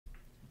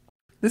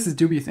This is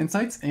Dubious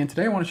Insights, and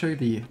today I want to show you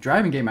the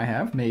driving game I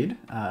have made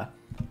that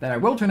I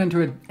will turn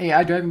into an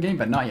AI driving game,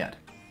 but not yet.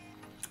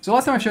 So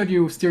last time I showed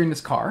you steering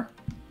this car,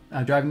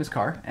 driving this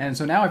car, and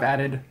so now I've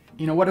added,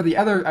 what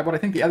I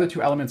think the other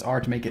two elements are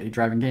to make it a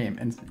driving game.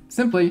 And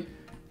simply,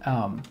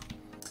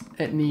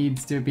 it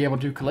needs to be able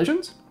to do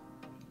collisions.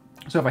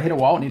 So if I hit a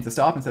wall, it needs to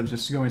stop instead of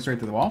just going straight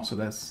to the wall. So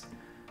that's,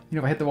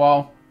 if I hit the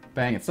wall,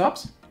 bang, it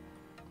stops.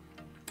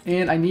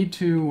 And I need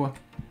to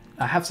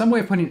have some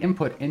way of putting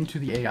input into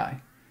the AI.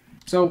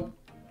 So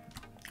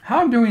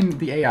how I'm doing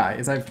the AI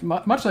is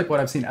much like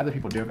what I've seen other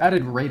people do, I've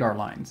added radar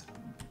lines.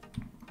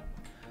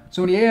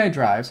 So when the AI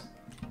drives,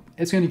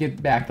 it's going to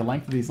get back the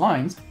length of these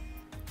lines,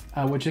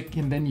 which it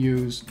can then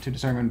use to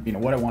determine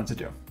what it wants to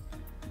do.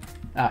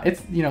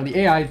 The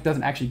AI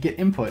doesn't actually get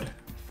input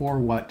for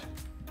what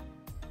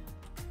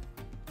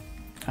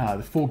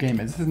the full game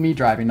is. This is me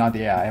driving, not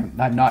the AI.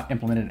 I've not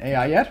implemented an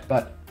AI yet,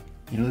 but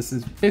this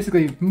is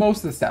basically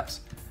most of the steps.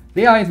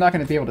 The AI is not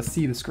going to be able to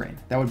see the screen.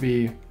 That would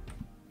be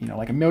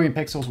like a million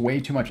pixels, way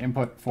too much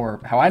input for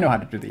how I know how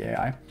to do the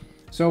AI.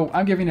 So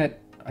I'm giving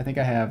it, I think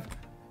I have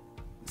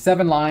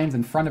 7 lines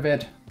in front of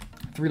it,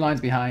 3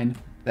 lines behind,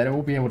 that it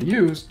will be able to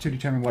use to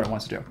determine what it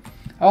wants to do.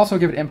 I'll also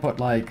give it input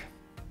like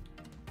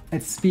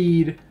its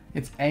speed,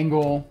 its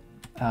angle,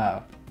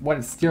 what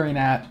it's steering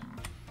at,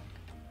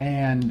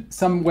 and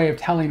some way of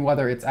telling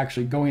whether it's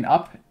actually going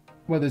up,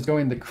 whether it's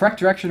going the correct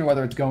direction or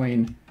whether it's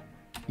going,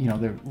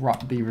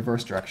 the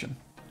reverse direction.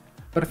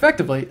 But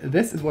effectively,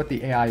 this is what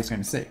the AI is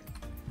going to see.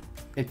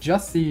 It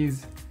just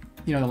sees,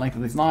 the length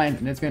of these lines,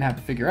 and it's going to have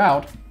to figure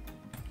out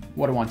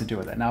what it wants to do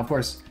with it. Now, of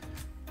course,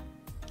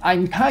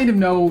 I kind of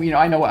know,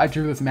 I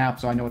drew this map,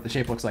 so I know what the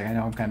shape looks like. I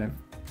know I'm kind of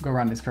go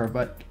around this curve,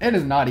 but it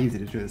is not easy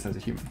to do this as a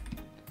human.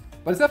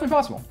 But it's definitely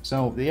possible.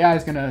 So the AI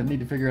is going to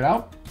need to figure it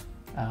out,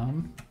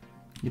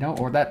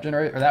 or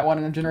that one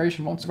in a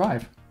generation won't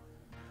survive.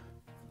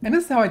 And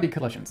this is how I did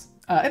collisions.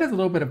 It has a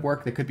little bit of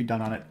work that could be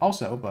done on it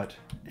also, but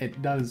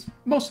it does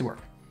mostly work.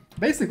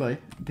 Basically,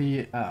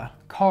 the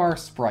car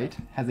sprite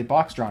has a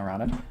box drawn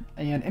around it,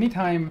 and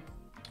anytime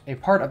a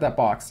part of that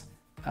box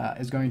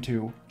is going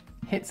to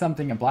hit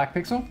something, a black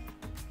pixel,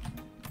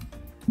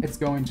 it's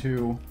going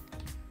to...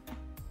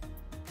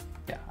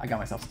 Yeah, I got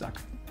myself stuck.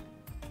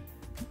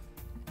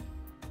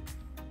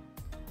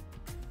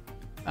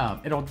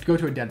 It'll go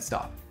to a dead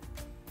stop,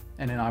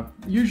 and then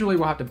usually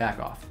we'll have to back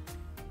off.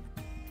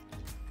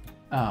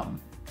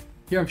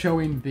 Here I'm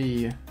showing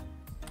the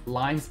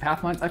lines,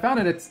 path lines. I found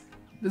that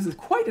this is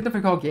quite a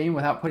difficult game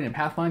without putting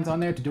path lines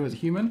on there to do as a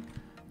human.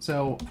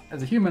 So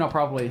as a human, I'll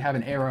probably have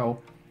an arrow.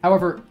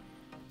 However,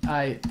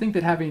 I think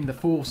that having the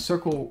full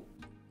circle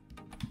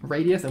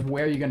radius of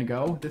where you're going to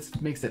go, this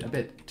makes it a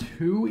bit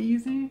too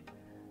easy.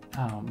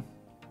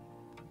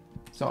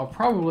 So I'll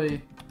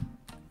probably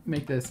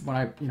make this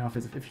when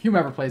if human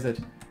ever plays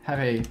it, have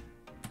a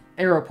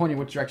arrow pointing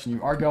which direction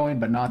you are going,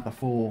 but not the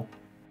full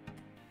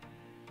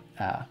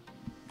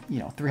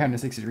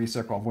 360-degree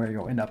circle of where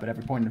you'll end up at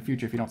every point in the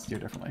future if you don't steer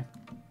differently.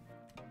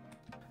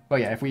 But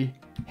yeah, if we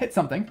hit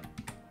something,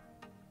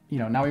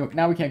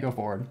 now we can't go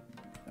forward.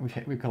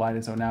 We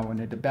collided, so now we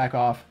need to back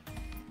off.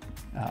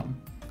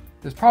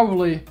 There's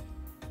probably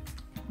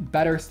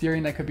better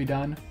steering that could be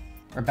done,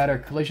 or better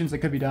collisions that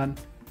could be done.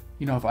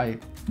 If I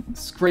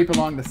scrape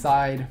along the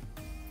side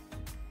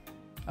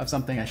of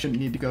something, I shouldn't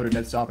need to go to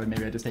dead stop, and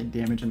maybe I just take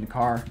damage in the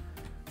car.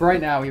 But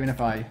right now, even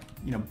if I,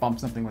 bump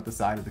something with the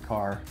side of the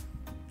car,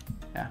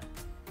 yeah,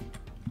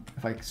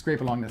 if I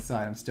scrape along this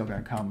side, I'm still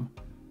going to come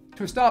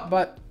to a stop,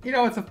 but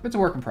it's a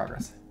work in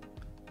progress.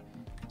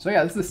 So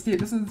yeah, this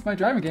is my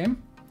driving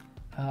game.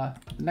 The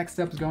next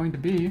step is going to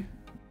be,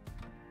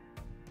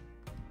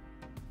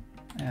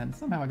 and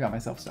somehow I got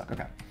myself stuck.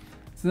 Okay,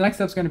 so the next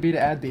step is going to be to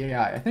add the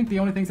AI. I think the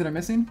only things that are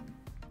missing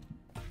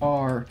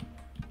are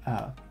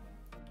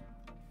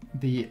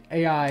the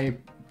AI,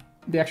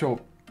 the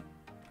actual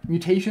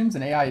mutations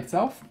in AI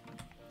itself,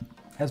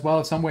 as well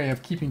as some way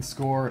of keeping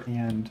score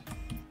and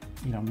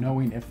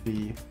knowing if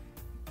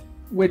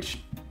which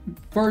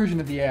version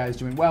of the AI is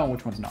doing well and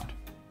which one's not.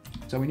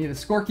 So we need a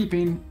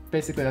scorekeeping.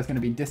 Basically, that's going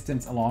to be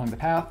distance along the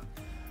path,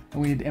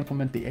 and we need to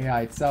implement the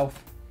AI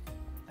itself.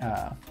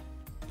 And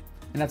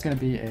that's going to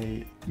be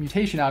a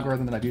mutation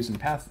algorithm that I've used in the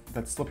past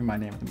that's slipping my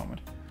name at the moment.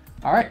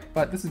 All right,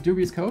 but this is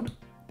Dubious Code.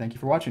 Thank you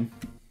for watching.